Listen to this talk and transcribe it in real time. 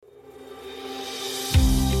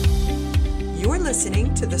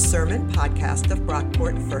listening to the Sermon Podcast of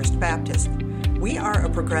Brockport First Baptist. We are a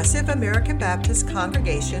progressive American Baptist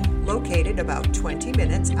congregation located about 20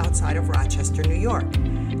 minutes outside of Rochester, New York.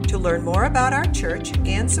 To learn more about our church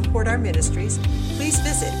and support our ministries, please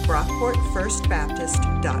visit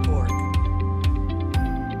brockportfirstbaptist.org.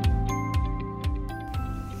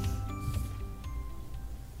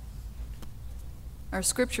 Our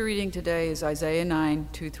scripture reading today is Isaiah 9,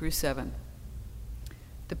 2-7.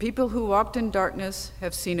 The people who walked in darkness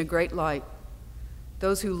have seen a great light.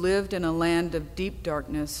 Those who lived in a land of deep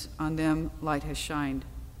darkness, on them light has shined.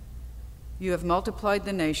 You have multiplied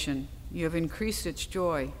the nation. You have increased its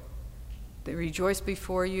joy. They rejoice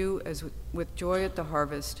before you as with joy at the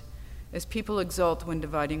harvest, as people exult when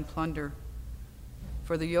dividing plunder.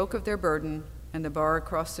 For the yoke of their burden and the bar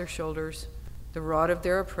across their shoulders, the rod of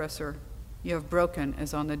their oppressor, you have broken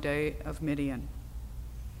as on the day of Midian.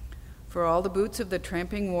 For all the boots of the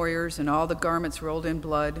tramping warriors and all the garments rolled in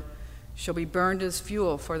blood shall be burned as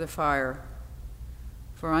fuel for the fire.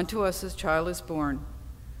 For unto us a child is born,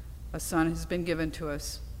 a son has been given to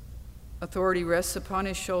us. Authority rests upon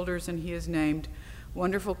his shoulders, and he is named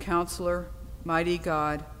Wonderful Counselor, Mighty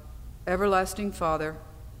God, Everlasting Father,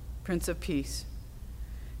 Prince of Peace.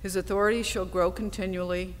 His authority shall grow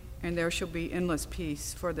continually, and there shall be endless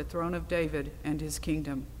peace for the throne of David and his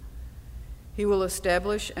kingdom. He will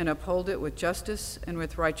establish and uphold it with justice and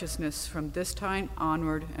with righteousness from this time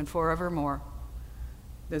onward and forevermore.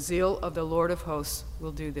 The zeal of the Lord of hosts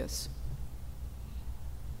will do this.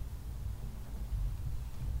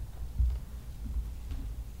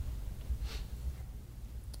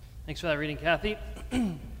 Thanks for that reading, Kathy.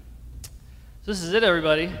 So this is it,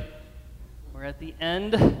 everybody. We're at the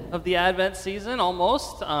end of the Advent season,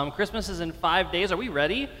 almost. Christmas is in 5 days. Are we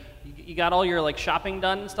ready? You got all your shopping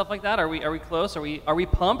done and stuff like that? Are we close? Are we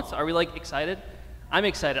pumped? Are we excited? I'm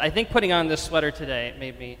excited. I think putting on this sweater today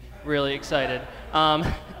made me really excited.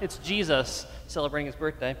 It's Jesus celebrating his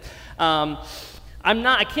birthday.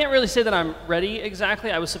 I can't really say that I'm ready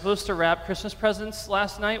exactly. I was supposed to wrap Christmas presents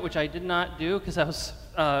last night, which I did not do because I was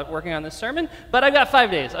working on this sermon. But I've got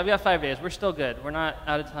 5 days. We're still good. We're not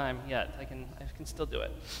out of time yet. I can still do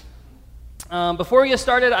it. Before we get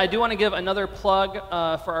started, I do want to give another plug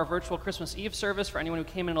for our virtual Christmas Eve service for anyone who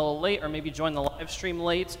came in a little late or maybe joined the live stream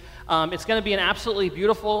late. It's going to be an absolutely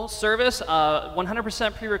beautiful service,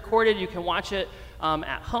 100% pre-recorded. You can watch it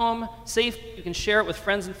at home, safe. You can share it with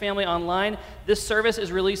friends and family online. This service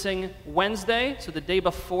is releasing Wednesday, so the day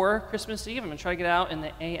before Christmas Eve. I'm going to try to get out in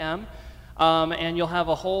the a.m. And you'll have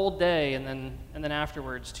a whole day, and then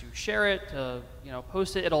afterwards to share it, to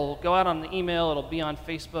post it. It'll go out on the email. It'll be on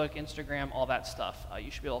Facebook, Instagram, all that stuff.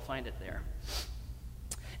 You should be able to find it there.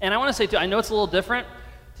 And I want to say too, I know it's a little different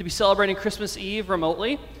to be celebrating Christmas Eve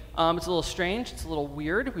remotely. It's a little strange. It's a little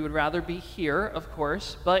weird. We would rather be here, of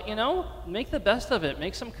course. But make the best of it.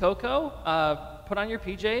 Make some cocoa. Put on your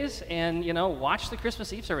PJs, and watch the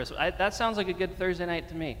Christmas Eve service. That sounds like a good Thursday night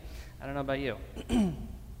to me. I don't know about you.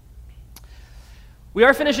 We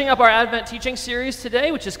are finishing up our Advent teaching series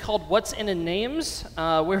today, which is called What's in a Names,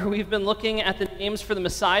 where we've been looking at the names for the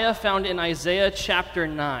Messiah found in Isaiah chapter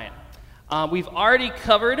 9. We've already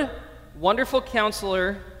covered Wonderful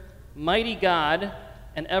Counselor, Mighty God,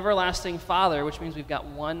 and Everlasting Father, which means we've got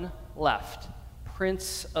one left,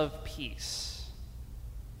 Prince of Peace.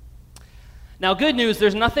 Now, good news,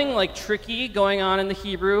 there's nothing tricky going on in the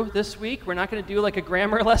Hebrew this week. We're not going to do a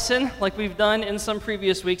grammar lesson like we've done in some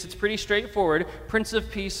previous weeks. It's pretty straightforward. Prince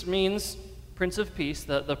of Peace means Prince of Peace,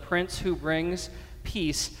 the prince who brings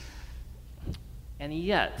peace. And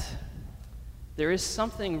yet, there is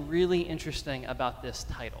something really interesting about this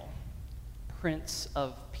title, Prince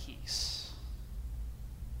of Peace.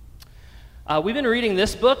 We've been reading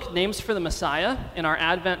this book, Names for the Messiah, in our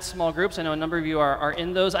Advent small groups. I know a number of you are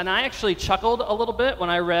in those, and I actually chuckled a little bit when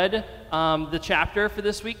I read the chapter for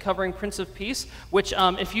this week covering Prince of Peace, which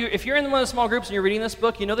if you're in one of the small groups and you're reading this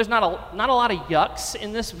book, there's not a lot of yucks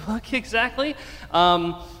in this book exactly.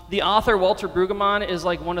 The author, Walter Brueggemann, is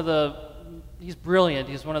he's brilliant.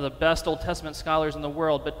 He's one of the best Old Testament scholars in the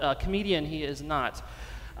world, but comedian he is not.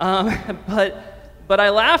 But I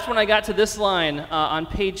laughed when I got to this line on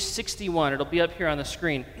page 61. It'll be up here on the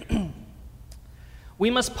screen. We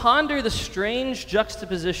must ponder the strange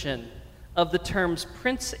juxtaposition of the terms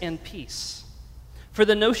prince and peace, for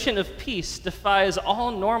the notion of peace defies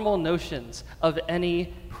all normal notions of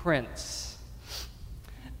any prince.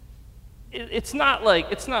 It's not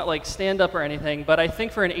like stand-up or anything, but I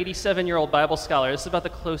think for an 87-year-old Bible scholar, this is about the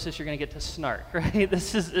closest you're going to get to snark, right?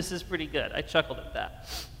 This is pretty good. I chuckled at that.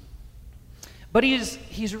 But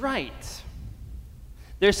he's right.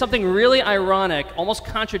 There's something really ironic, almost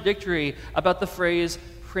contradictory, about the phrase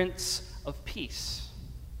Prince of Peace.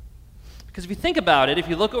 Because if you think about it, if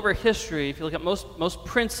you look over history, if you look at most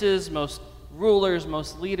princes, most rulers,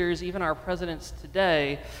 most leaders, even our presidents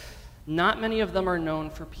today, not many of them are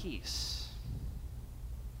known for peace.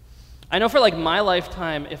 I know for like my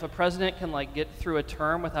lifetime, if a president can like get through a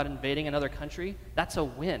term without invading another country, that's a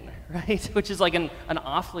win, right? Which is like an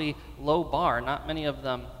awfully low bar. Not many of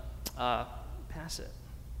them pass it.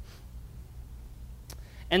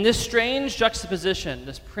 And this strange juxtaposition,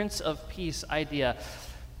 this Prince of Peace idea,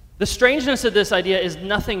 the strangeness of this idea is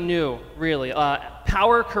nothing new, really.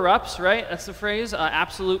 Power corrupts, right? That's the phrase.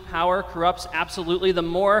 Absolute power corrupts absolutely. The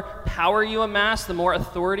more power you amass, the more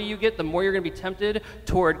authority you get, the more you're going to be tempted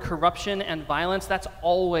toward corruption and violence. That's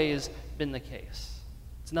always been the case.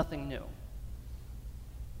 It's nothing new.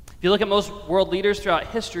 If you look at most world leaders throughout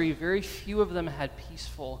history, very few of them had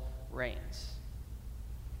peaceful reigns.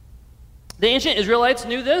 The ancient Israelites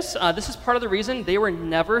knew this. This is part of the reason they were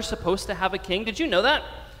never supposed to have a king. Did you know that?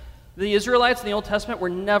 The Israelites in the Old Testament were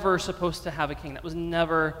never supposed to have a king. That was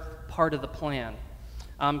never part of the plan,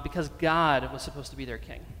 because God was supposed to be their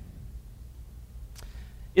king.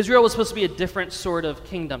 Israel was supposed to be a different sort of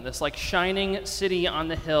kingdom, this like shining city on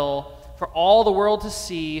the hill for all the world to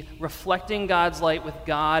see, reflecting God's light with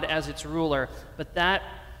God as its ruler. But that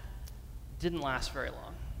didn't last very long.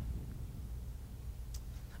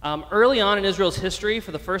 Early on in Israel's history,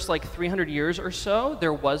 for the first like 300 years or so,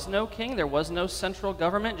 there was no king, there was no central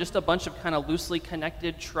government, just a bunch of kind of loosely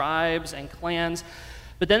connected tribes and clans.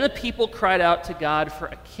 But then the people cried out to God for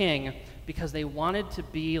a king because they wanted to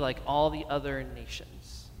be like all the other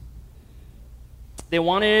nations. They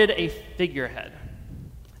wanted a figurehead,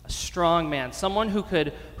 a strong man, someone who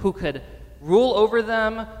could rule over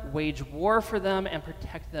them, wage war for them, and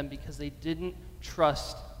protect them because they didn't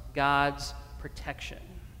trust God's protection.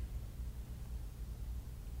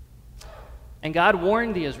 And God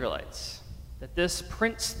warned the Israelites that this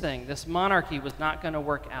prince thing, this monarchy, was not going to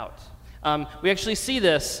work out. We actually see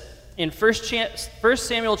this in 1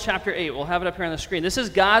 Samuel chapter 8. We'll have it up here on the screen. This is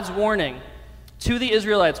God's warning to the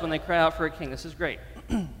Israelites when they cry out for a king. This is great,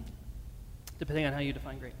 depending on how you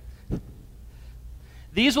define great.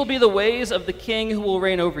 These will be the ways of the king who will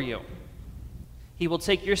reign over you. He will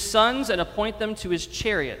take your sons and appoint them to his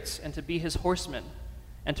chariots and to be his horsemen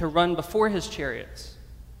and to run before his chariots.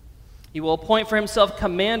 He will appoint for himself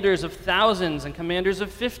commanders of thousands and commanders of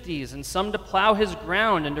 50s, and some to plow his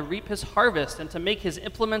ground and to reap his harvest and to make his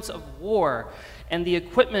implements of war and the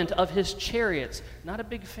equipment of his chariots. Not a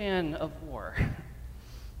big fan of war.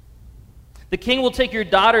 The king will take your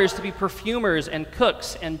daughters to be perfumers and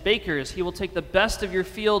cooks and bakers. He will take the best of your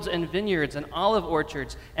fields and vineyards and olive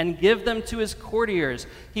orchards and give them to his courtiers.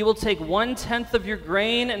 He will take 1/10 of your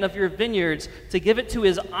grain and of your vineyards to give it to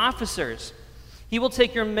his officers. He will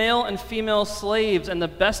take your male and female slaves and the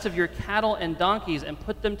best of your cattle and donkeys and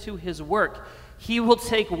put them to his work. He will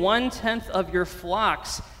take 1/10 of your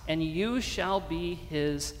flocks, and you shall be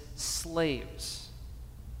his slaves.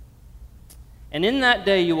 And in that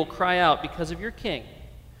day you will cry out because of your king,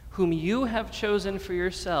 whom you have chosen for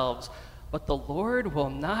yourselves, but the Lord will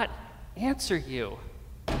not answer you.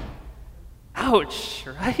 Ouch,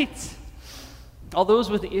 right? All those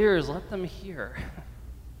with ears, let them hear.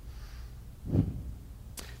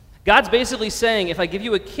 God's basically saying, if I give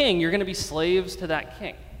you a king, you're going to be slaves to that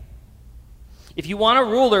king. If you want a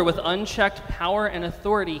ruler with unchecked power and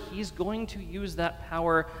authority, he's going to use that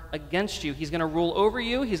power against you. He's going to rule over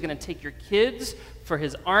you. He's going to take your kids for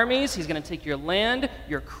his armies. He's going to take your land,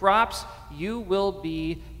 your crops. You will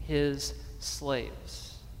be his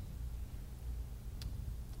slaves.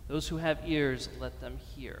 Those who have ears, let them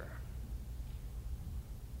hear.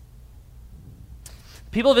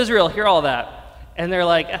 The people of Israel hear all that. And they're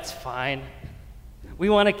like, that's fine. We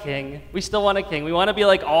want a king. We still want a king. We want to be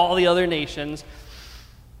like all the other nations.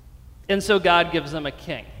 And so God gives them a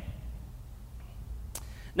king.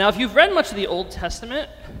 Now, if you've read much of the Old Testament,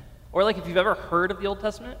 or like if you've ever heard of the Old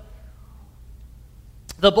Testament,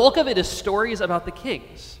 the bulk of it is stories about the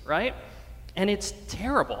kings, right? And it's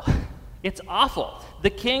terrible. It's awful. The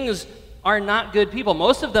kings are not good people.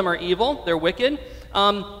 Most of them are evil. They're wicked.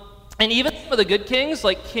 And even for the good kings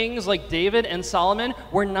like David and Solomon,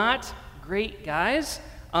 were not great guys.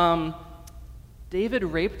 David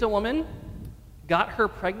raped a woman, got her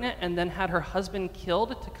pregnant, and then had her husband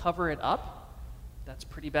killed to cover it up. That's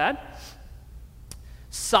pretty bad.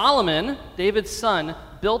 Solomon, David's son,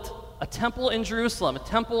 built a temple in Jerusalem, a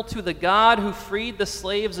temple to the God who freed the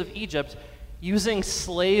slaves of Egypt using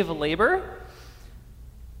slave labor.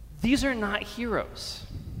 These are not heroes.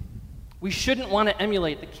 We shouldn't want to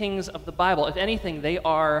emulate the kings of the Bible. If anything, they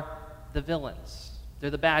are the villains.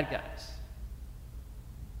 They're the bad guys.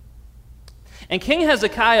 And King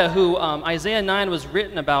Hezekiah, who Isaiah 9 was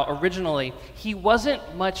written about originally, he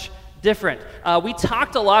wasn't much different. We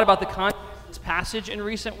talked a lot about the context of this passage in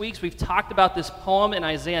recent weeks. We've talked about this poem in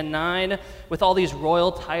Isaiah 9 with all these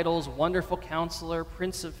royal titles, Wonderful Counselor,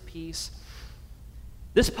 Prince of Peace.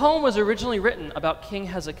 This poem was originally written about King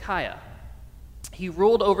Hezekiah. He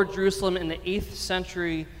ruled over Jerusalem in the 8th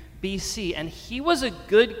century BC, and he was a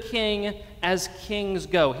good king as kings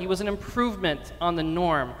go. He was an improvement on the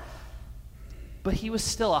norm, but he was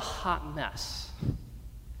still a hot mess.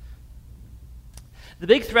 The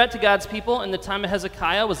big threat to God's people in the time of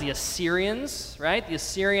Hezekiah was the Assyrians, right? The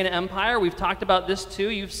Assyrian Empire. We've talked about this too.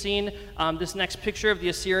 You've seen this next picture of the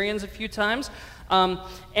Assyrians a few times.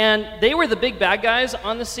 And they were the big bad guys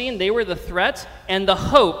on the scene. They were the threat, and the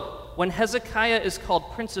hope when Hezekiah is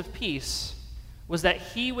called Prince of Peace was that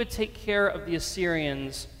he would take care of the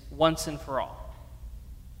Assyrians once and for all.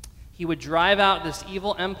 He would drive out this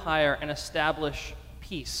evil empire and establish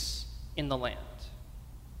peace in the land.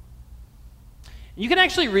 You can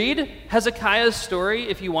actually read Hezekiah's story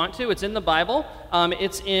if you want to. It's in the Bible.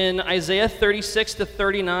 It's in Isaiah 36 to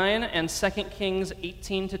 39 and 2 Kings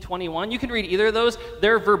 18 to 21. You can read either of those.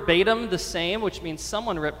 They're verbatim the same, which means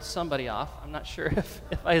someone ripped somebody off. I'm not sure if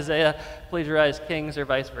Isaiah plagiarized Kings or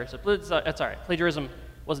vice versa. But that's all right. Plagiarism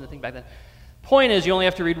wasn't a thing back then. Point is, you only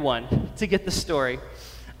have to read one to get the story.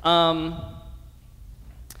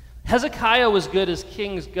 Hezekiah was good as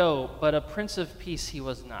kings go, but a prince of peace he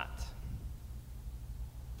was not.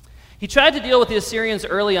 He tried to deal with the Assyrians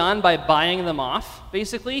early on by buying them off,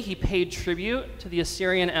 basically. He paid tribute to the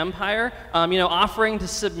Assyrian Empire, offering to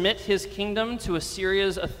submit his kingdom to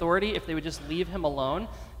Assyria's authority if they would just leave him alone.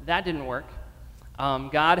 That didn't work.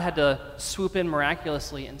 God had to swoop in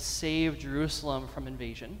miraculously and save Jerusalem from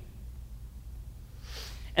invasion.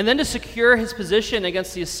 And then to secure his position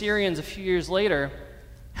against the Assyrians a few years later,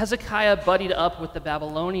 Hezekiah buddied up with the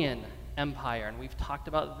Babylonian Empire, and we've talked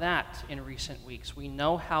about that in recent weeks. We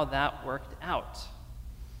know how that worked out.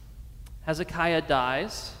 Hezekiah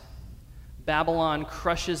dies. Babylon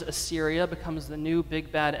crushes Assyria, becomes the new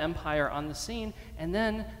big bad empire on the scene, and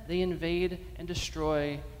then they invade and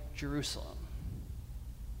destroy Jerusalem.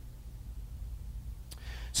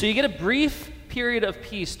 So you get a brief period of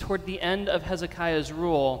peace toward the end of Hezekiah's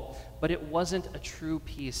rule, but it wasn't a true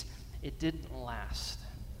peace. It didn't last.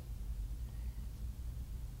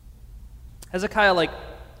 Hezekiah,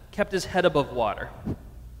 kept his head above water.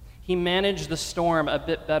 He managed the storm a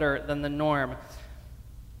bit better than the norm.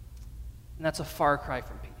 And that's a far cry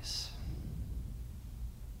from peace.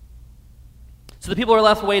 So the people were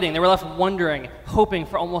left waiting. They were left wondering, hoping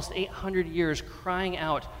for almost 800 years, crying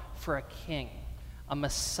out for a king, a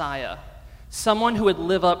Messiah, someone who would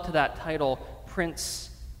live up to that title, Prince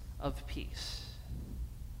of Peace.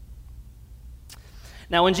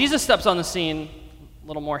 Now, when Jesus steps on the scene, a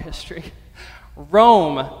little more history,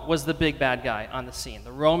 Rome was the big bad guy on the scene,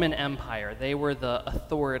 the Roman Empire. They were the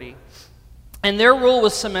authority. And their rule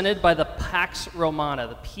was cemented by the Pax Romana,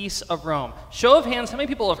 the Peace of Rome. Show of hands, how many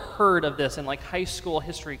people have heard of this in high school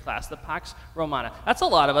history class, the Pax Romana? That's a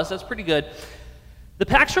lot of us. That's pretty good. The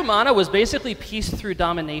Pax Romana was basically peace through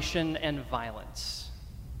domination and violence.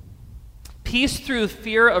 Peace through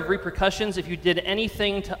fear of repercussions if you did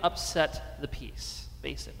anything to upset the peace,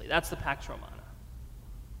 basically. That's the Pax Romana.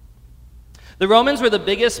 The Romans were the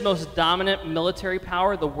biggest, most dominant military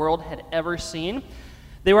power the world had ever seen.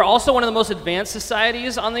 They were also one of the most advanced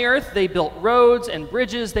societies on the earth. They built roads and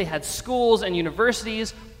bridges. They had schools and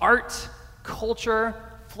universities, art, culture,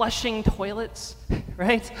 flushing toilets,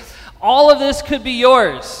 right? All of this could be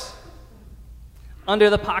yours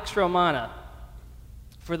under the Pax Romana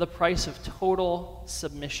for the price of total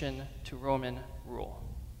submission to Roman rule.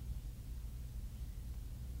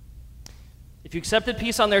 If you accepted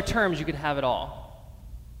peace on their terms, you could have it all.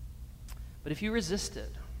 But if you resisted,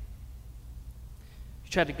 if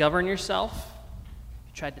you tried to govern yourself, if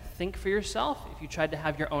you tried to think for yourself, if you tried to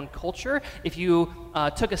have your own culture, if you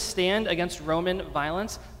took a stand against Roman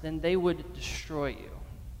violence, then they would destroy you.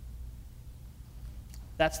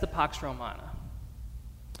 That's the Pax Romana.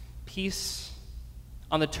 Peace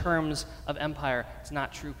on the terms of empire is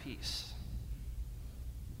not true peace.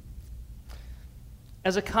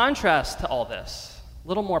 As a contrast to all this, a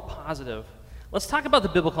little more positive, let's talk about the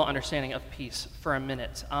biblical understanding of peace for a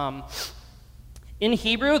minute. In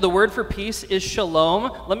Hebrew, the word for peace is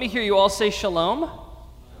shalom. Let me hear you all say shalom.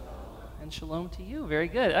 And shalom to you. Very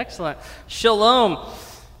good. Excellent. Shalom.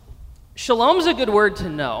 Shalom's a good word to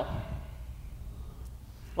know.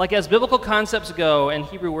 Like, as biblical concepts go and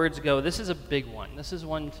Hebrew words go, this is a big one. This is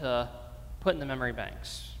one to put in the memory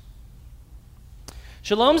banks.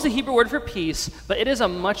 Shalom is the Hebrew word for peace, but it is a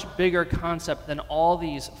much bigger concept than all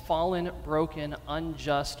these fallen, broken,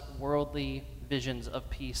 unjust, worldly visions of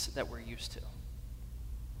peace that we're used to.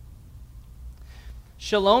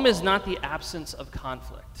 Shalom is not the absence of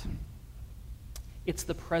conflict. It's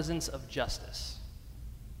the presence of justice,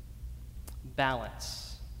 balance,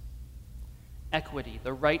 equity,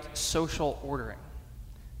 the right social ordering.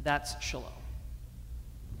 That's shalom.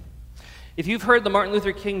 If you've heard the Martin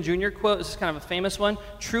Luther King Jr. quote, this is kind of a famous one,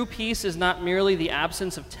 true peace is not merely the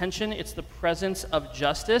absence of tension, it's the presence of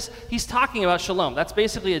justice. He's talking about shalom. That's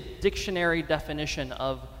basically a dictionary definition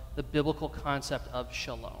of the biblical concept of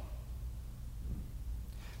shalom.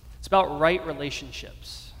 It's about right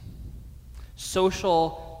relationships,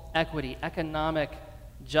 social equity, economic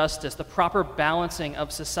justice, the proper balancing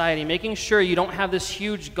of society, making sure you don't have this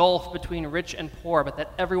huge gulf between rich and poor, but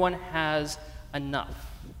that everyone has enough.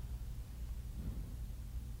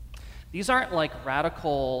 These aren't like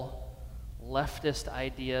radical leftist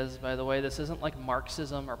ideas, by the way. This isn't like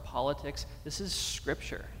Marxism or politics. This is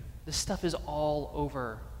Scripture. This stuff is all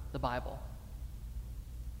over the Bible.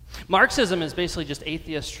 Marxism is basically just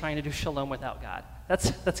atheists trying to do shalom without God.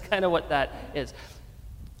 That's kind of what that is.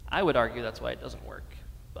 I would argue that's why it doesn't work.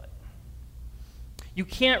 But you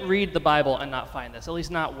can't read the Bible and not find this, at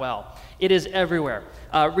least not well. It is everywhere.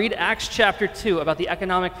 Read Acts chapter 2 about the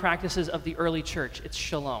economic practices of the early church. It's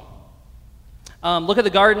shalom. Look at the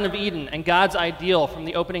Garden of Eden and God's ideal from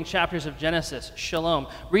the opening chapters of Genesis, shalom.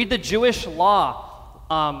 Read the Jewish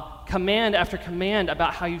law, command after command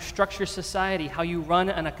about how you structure society, how you run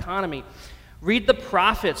an economy. Read the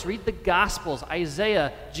prophets, read the Gospels,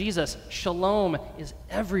 Isaiah, Jesus. Shalom is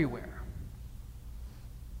everywhere.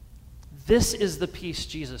 This is the peace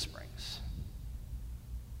Jesus brings.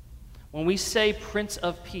 When we say Prince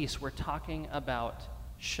of Peace, we're talking about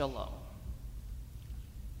shalom.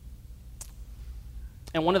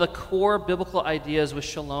 And one of the core biblical ideas with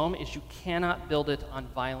shalom is you cannot build it on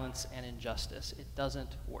violence and injustice. It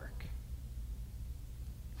doesn't work.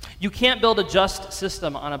 You can't build a just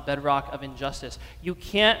system on a bedrock of injustice. You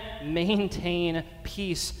can't maintain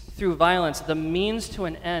peace through violence. The means to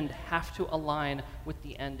an end have to align with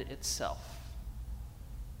the end itself.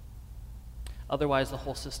 Otherwise, the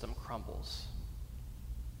whole system crumbles.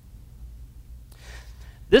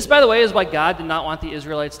 This, by the way, is why God did not want the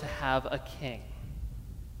Israelites to have a king.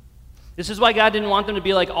 This is why God didn't want them to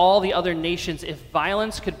be like all the other nations. If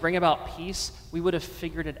violence could bring about peace, we would have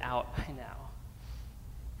figured it out by now.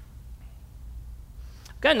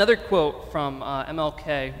 I've got another quote from MLK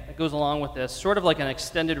that goes along with this, sort of like an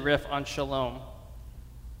extended riff on shalom.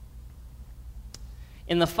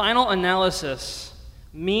 In the final analysis,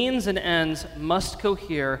 means and ends must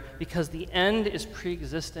cohere because the end is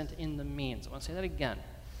pre-existent in the means. I want to say that again.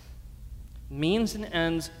 Means and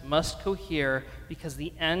ends must cohere because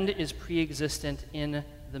the end is pre-existent in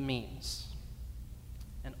the means.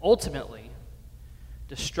 And ultimately,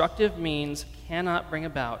 destructive means cannot bring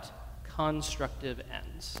about constructive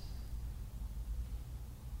ends.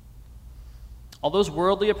 All those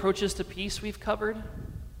worldly approaches to peace we've covered,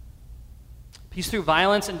 peace through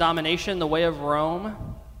violence and domination, the way of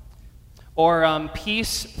Rome, or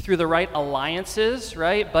peace through the right alliances,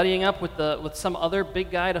 right? Buddying up with some other big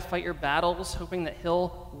guy to fight your battles, hoping that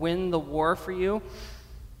he'll win the war for you.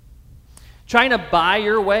 Trying to buy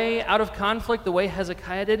your way out of conflict the way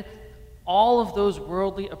Hezekiah did. All of those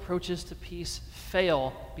worldly approaches to peace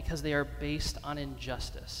fail because they are based on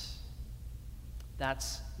injustice.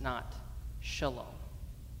 That's not shalom.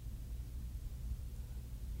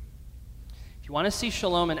 If you want to see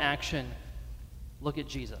shalom in action, look at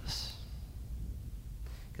Jesus.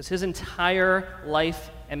 Because his entire life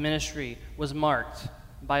and ministry was marked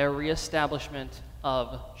by a reestablishment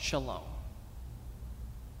of shalom.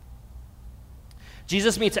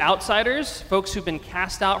 Jesus meets outsiders, folks who've been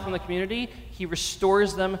cast out from the community. He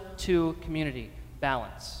restores them to community,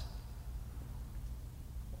 balance.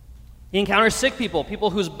 He encounters sick people, people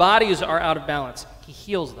whose bodies are out of balance. He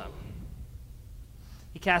heals them.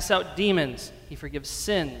 He casts out demons. He forgives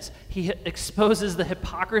sins. He exposes the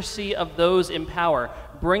hypocrisy of those in power,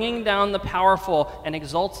 bringing down the powerful and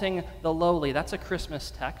exalting the lowly. That's a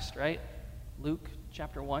Christmas text, right? Luke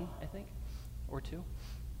chapter 1, I think, or 2.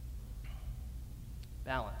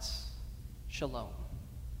 Balance. Shalom.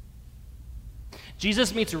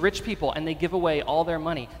 Jesus meets rich people and they give away all their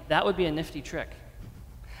money. That would be a nifty trick.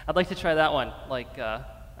 I'd like to try that one, like, I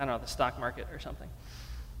don't know, the stock market or something.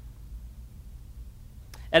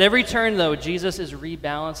 At every turn, though, Jesus is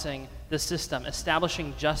rebalancing the system,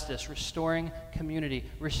 establishing justice, restoring community,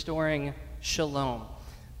 restoring shalom.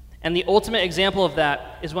 And the ultimate example of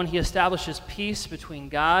that is when he establishes peace between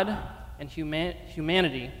God and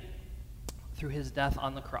humanity through his death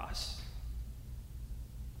on the cross.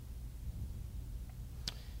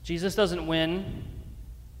 Jesus doesn't win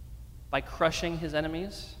by crushing his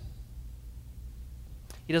enemies.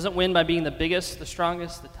 He doesn't win by being the biggest, the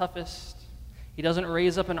strongest, the toughest. He doesn't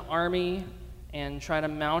raise up an army and try to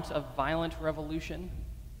mount a violent revolution.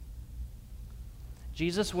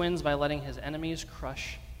 Jesus wins by letting his enemies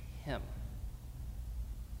crush him.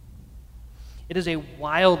 It is a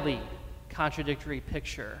wildly contradictory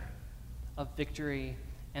picture of victory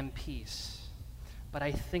and peace, but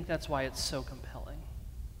I think that's why it's so compelling.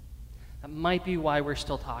 That might be why we're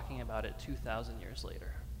still talking about it 2,000 years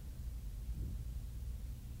later.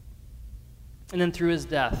 And then through his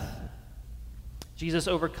death, Jesus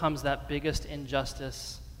overcomes that biggest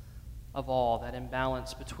injustice of all, that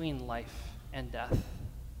imbalance between life and death,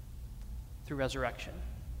 through resurrection.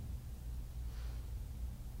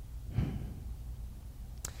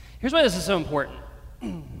 Here's why this is so important.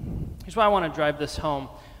 Here's why I want to drive this home.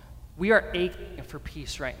 We are aching for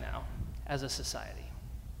peace right now as a society.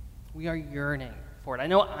 We are yearning for it. I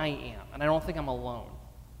know I am, and I don't think I'm alone.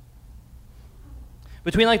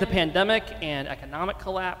 Between like the pandemic and economic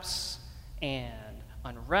collapse and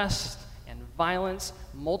unrest and violence,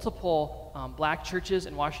 multiple black churches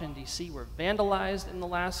in Washington, D.C. were vandalized in the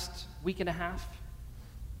last week and a half,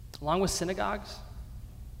 along with synagogues.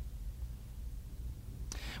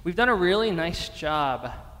 We've done a really nice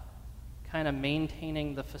job kind of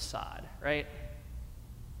maintaining the facade, right?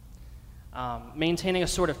 Maintaining a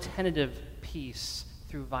sort of tentative peace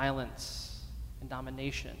through violence and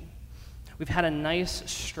domination. We've had a nice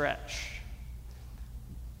stretch,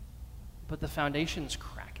 but the foundation's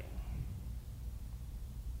cracking.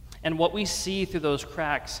 And what we see through those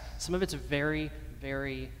cracks, some of it's very,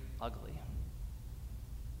 very ugly.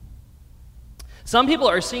 Some people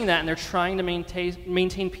are seeing that and they're trying to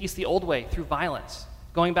maintain peace the old way, through violence,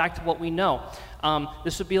 going back to what we know.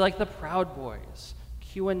 This would be like the Proud Boys,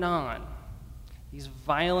 QAnon, these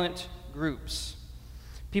violent groups.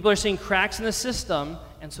 People are seeing cracks in the system,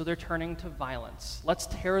 and so they're turning to violence. Let's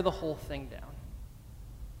tear the whole thing down.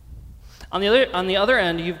 On the other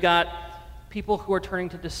end, you've got people who are turning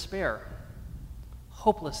to despair,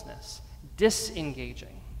 hopelessness,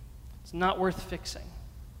 disengaging. It's not worth fixing.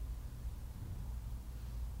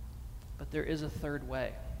 But there is a third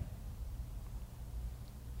way.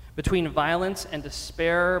 Between violence and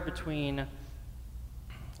despair, between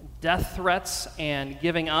death threats and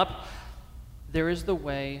giving up, there is the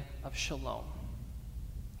way of shalom,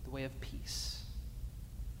 the way of peace,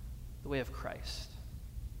 the way of Christ.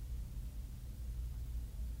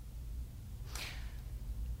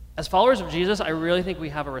 As followers of Jesus, I really think we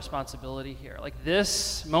have a responsibility here. Like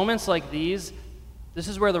this, moments like these, this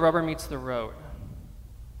is where the rubber meets the road,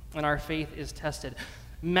 and our faith is tested.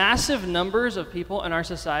 Massive numbers of people in our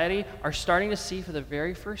society are starting to see for the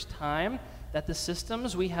very first time that the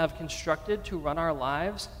systems we have constructed to run our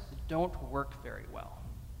lives don't work very well.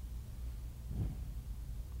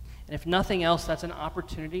 And if nothing else, that's an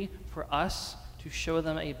opportunity for us to show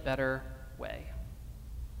them a better way.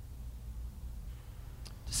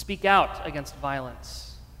 To speak out against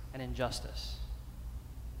violence and injustice.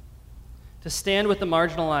 To stand with the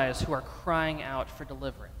marginalized who are crying out for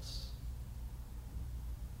deliverance.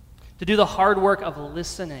 To do the hard work of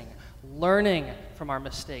listening, learning from our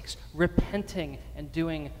mistakes, repenting and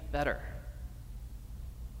doing better.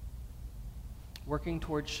 Working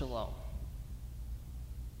towards shalom.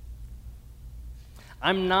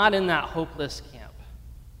 I'm not in that hopeless camp.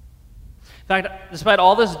 In fact, despite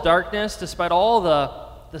all this darkness, despite all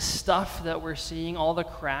the stuff that we're seeing, all the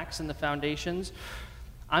cracks in the foundations,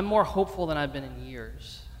 I'm more hopeful than I've been in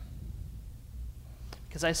years.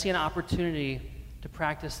 Because I see an opportunity to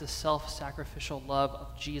practice the self-sacrificial love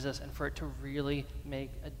of Jesus and for it to really make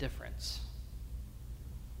a difference.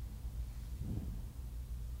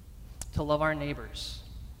 To love our neighbors,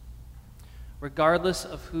 regardless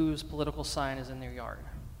of whose political sign is in their yard.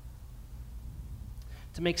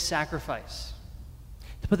 To make sacrifice.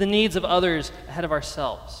 To put the needs of others ahead of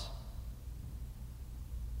ourselves.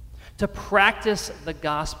 To practice the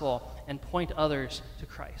gospel and point others to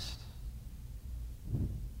Christ.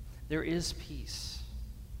 There is peace.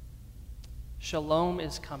 Shalom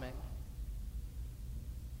is coming.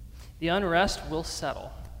 The unrest will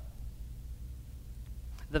settle.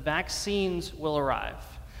 The vaccines will arrive.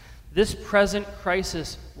 This present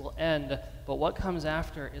crisis will end, but what comes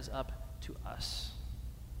after is up to us.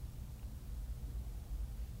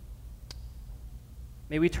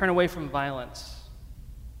 May we turn away from violence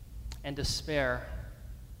and despair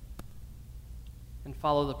and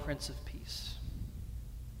follow the Prince of Peace.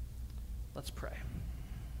 Let's pray.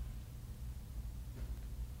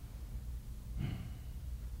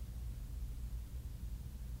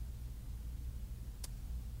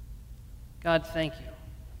 God, thank you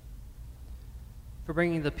for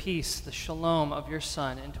bringing the peace, the shalom of your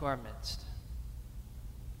Son into our midst.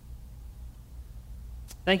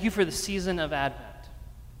 Thank you for the season of Advent,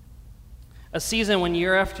 a season when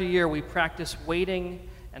year after year we practice waiting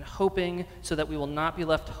and hoping so that we will not be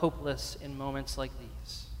left hopeless in moments like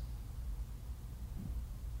these.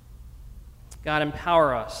 God,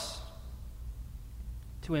 empower us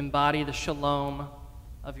to embody the shalom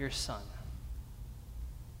of your Son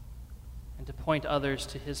and to point others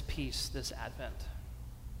to his peace this Advent.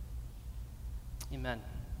 Amen.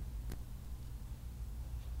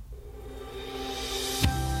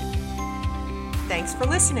 Thanks for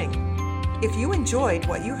listening. If you enjoyed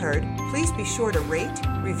what you heard, please be sure to rate,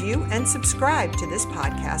 review, and subscribe to this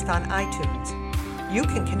podcast on iTunes. You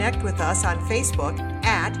can connect with us on Facebook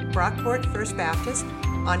at Brockport First Baptist,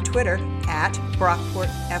 on Twitter at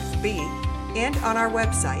BrockportFB, and on our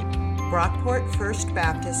website,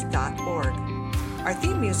 brockportfirstbaptist.org. Our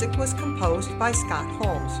theme music was composed by Scott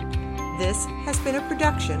Holmes. This has been a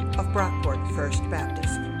production of Brockport First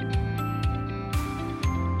Baptist.